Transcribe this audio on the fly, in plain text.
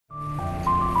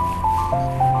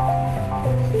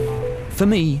For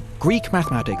me, Greek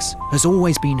mathematics has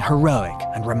always been heroic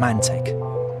and romantic.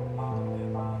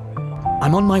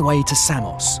 I'm on my way to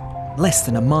Samos, less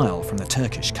than a mile from the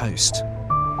Turkish coast.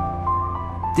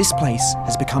 This place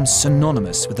has become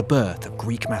synonymous with the birth of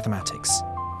Greek mathematics,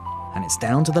 and it's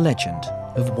down to the legend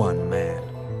of one man.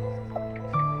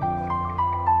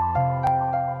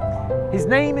 His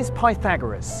name is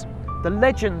Pythagoras. The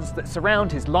legends that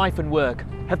surround his life and work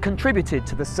have contributed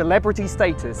to the celebrity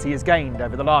status he has gained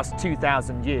over the last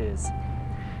 2,000 years.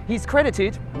 He's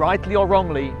credited, rightly or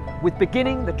wrongly, with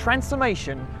beginning the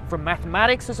transformation from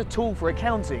mathematics as a tool for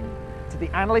accounting to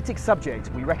the analytic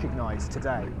subject we recognise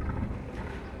today.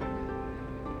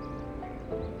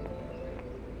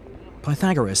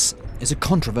 Pythagoras is a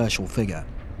controversial figure.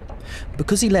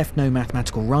 Because he left no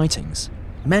mathematical writings,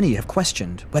 many have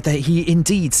questioned whether he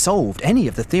indeed solved any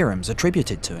of the theorems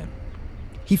attributed to him.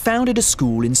 He founded a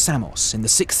school in Samos in the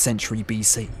 6th century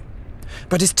BC,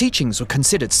 but his teachings were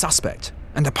considered suspect,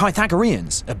 and the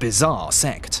Pythagoreans a bizarre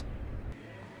sect.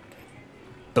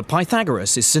 But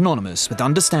Pythagoras is synonymous with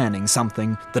understanding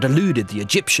something that eluded the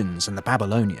Egyptians and the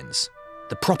Babylonians: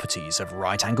 the properties of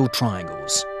right-angled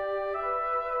triangles.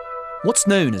 What's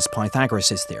known as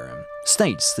Pythagoras' theorem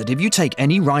states that if you take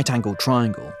any right-angled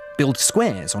triangle, build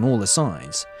squares on all the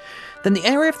sides, then the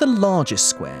area of the largest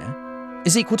square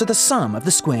is equal to the sum of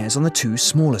the squares on the two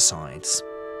smaller sides.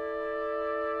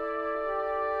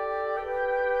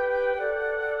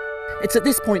 It's at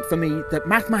this point for me that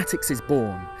mathematics is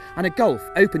born and a gulf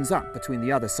opens up between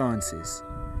the other sciences.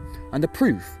 And the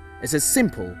proof is as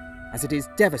simple as it is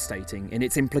devastating in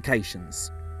its implications.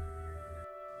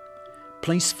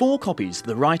 Place 4 copies of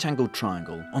the right-angled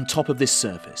triangle on top of this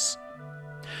surface.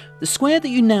 The square that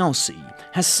you now see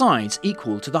has sides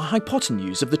equal to the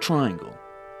hypotenuse of the triangle.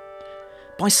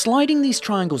 By sliding these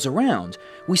triangles around,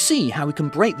 we see how we can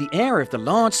break the area of the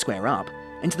large square up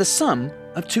into the sum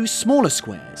of two smaller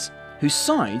squares, whose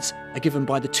sides are given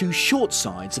by the two short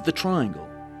sides of the triangle.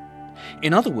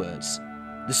 In other words,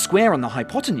 the square on the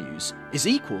hypotenuse is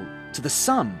equal to the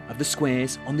sum of the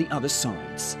squares on the other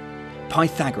sides.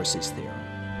 Pythagoras' theorem.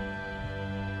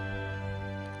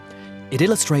 It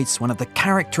illustrates one of the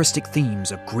characteristic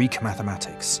themes of Greek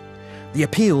mathematics: the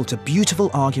appeal to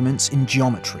beautiful arguments in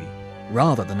geometry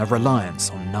rather than a reliance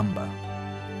on number.